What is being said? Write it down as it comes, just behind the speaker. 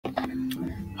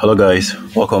Hello guys,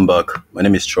 welcome back. My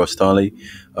name is Trust Stanley.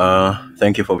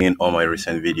 Thank you for being on my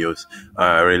recent videos.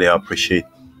 I really appreciate.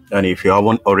 And if you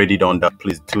haven't already done that,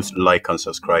 please do like and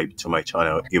subscribe to my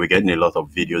channel. You'll be getting a lot of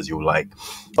videos you like.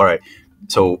 All right.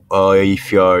 So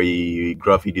if you're a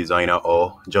graphic designer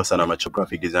or just an amateur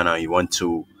graphic designer, you want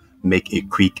to make a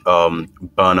quick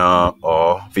banner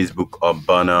or Facebook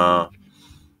banner,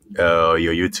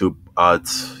 your YouTube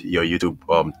ads, your YouTube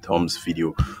thumbs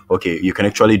video. Okay, you can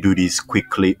actually do this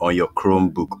quickly on your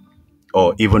Chromebook,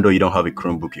 or even though you don't have a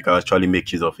Chromebook, you can actually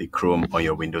make use of a Chrome on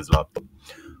your Windows laptop.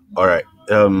 All right.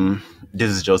 This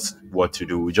is just what to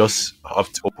do. We just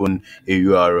have to open a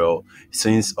URL.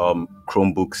 Since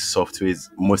Chromebook softwares,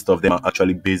 most of them are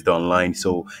actually based online,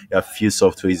 so there are few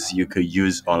softwares you could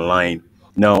use online.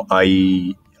 Now,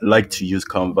 I like to use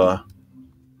Canva,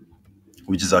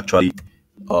 which is actually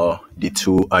the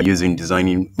tool I use in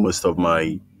designing most of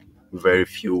my very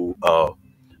few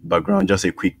background. Just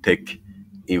a quick tech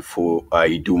info.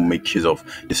 I do make use of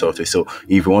the software. So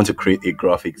if you want to create a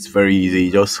graphic, it's very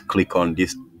easy. Just click on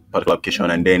this particular application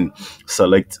and then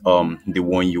select the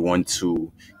one you want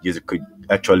to use. You could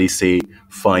actually say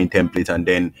find template and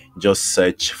then just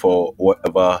search for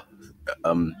whatever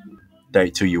um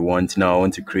title you want. Now I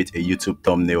want to create a YouTube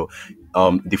thumbnail.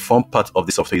 The fun part of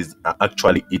the software is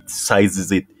actually it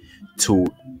sizes it to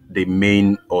the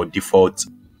main or default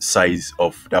size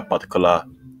of that particular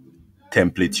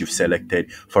template you've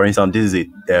selected. For instance, this is a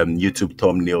YouTube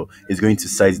thumbnail. It's going to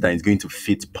size that. It's going to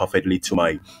fit perfectly to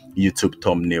my YouTube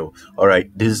thumbnail. All right,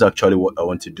 this is actually what I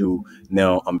want to do.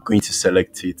 Now I'm going to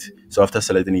select it. So after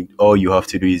selecting it, all you have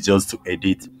to do is just to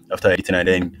edit. After editing, and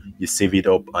then you save it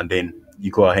up, and then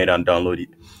you go ahead and download it.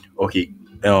 Okay,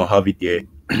 now I'll have it here.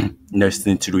 Next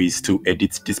thing to do is to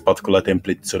edit this particular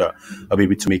template so that I'll be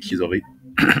able to make use of it.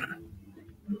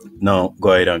 Now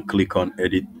go ahead and click on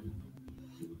edit.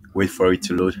 Wait for it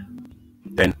to load.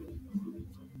 Then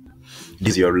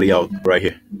this is your layout right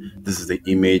here. This is the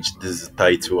image, this is the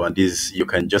title, and this you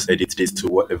can just edit this to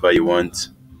whatever you want.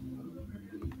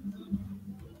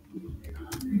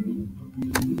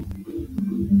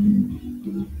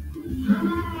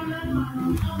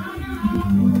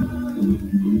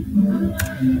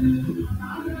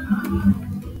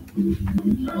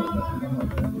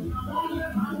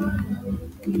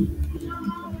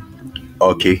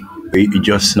 Okay, you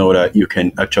just know that you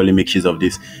can actually make use of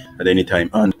this at any time.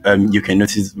 And you can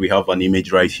notice we have an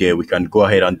image right here. We can go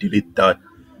ahead and delete that.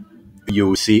 You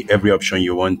will see every option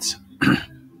you want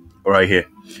right here.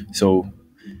 So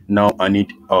now I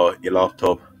need a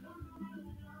laptop,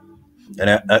 and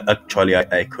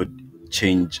I could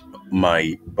change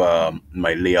my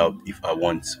layout if I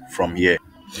want from here,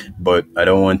 but I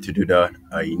don't want to do that.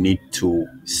 I need to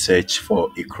search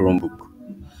for a Chromebook.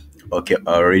 Okay,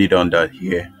 I already done that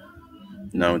here.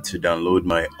 Now to download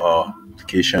my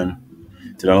application,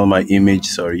 to download my image,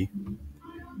 sorry,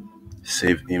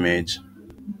 save image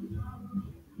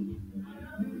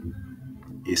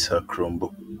is a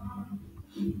Chromebook.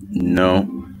 Now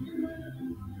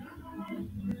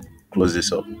close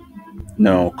this up.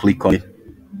 Now click on it.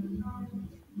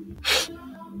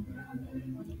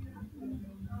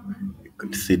 You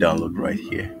could see download right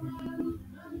here.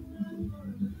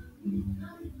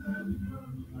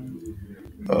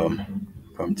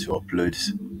 Come to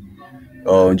uploads.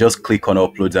 Just click on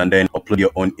uploads and then upload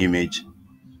your own image.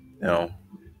 Now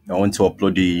I want to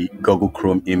upload the Google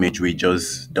Chrome image we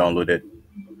just downloaded.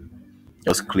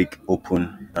 Just click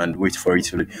open and wait for it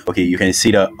to load. Okay, you can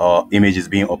see that our image is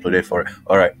being uploaded for.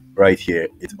 All right, right here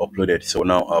it's uploaded. So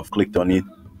now I've clicked on it,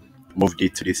 moved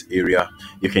it to this area.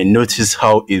 You can notice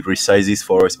how it resizes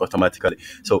for us automatically.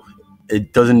 So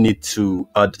it doesn't need to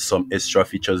add some extra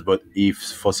features, but if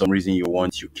for some reason you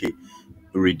want, you can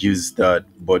reduce that,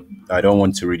 but I don't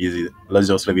want to reduce it. Let's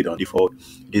just leave it on default.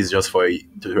 This is just for a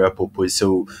tutorial purpose,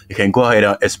 so you can go ahead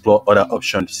and explore other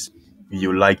options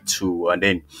you like to, and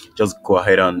then just go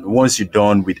ahead and once you're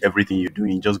done with everything you're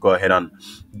doing, just go ahead and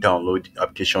download the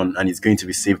application, and it's going to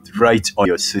be saved right on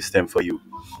your system for you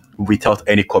without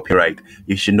any copyright.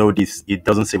 You should know this, it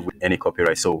doesn't save with any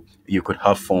copyright, so you could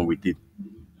have fun with it.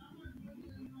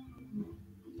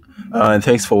 And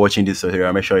thanks for watching this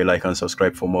tutorial. Make sure you like and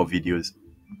subscribe for more videos.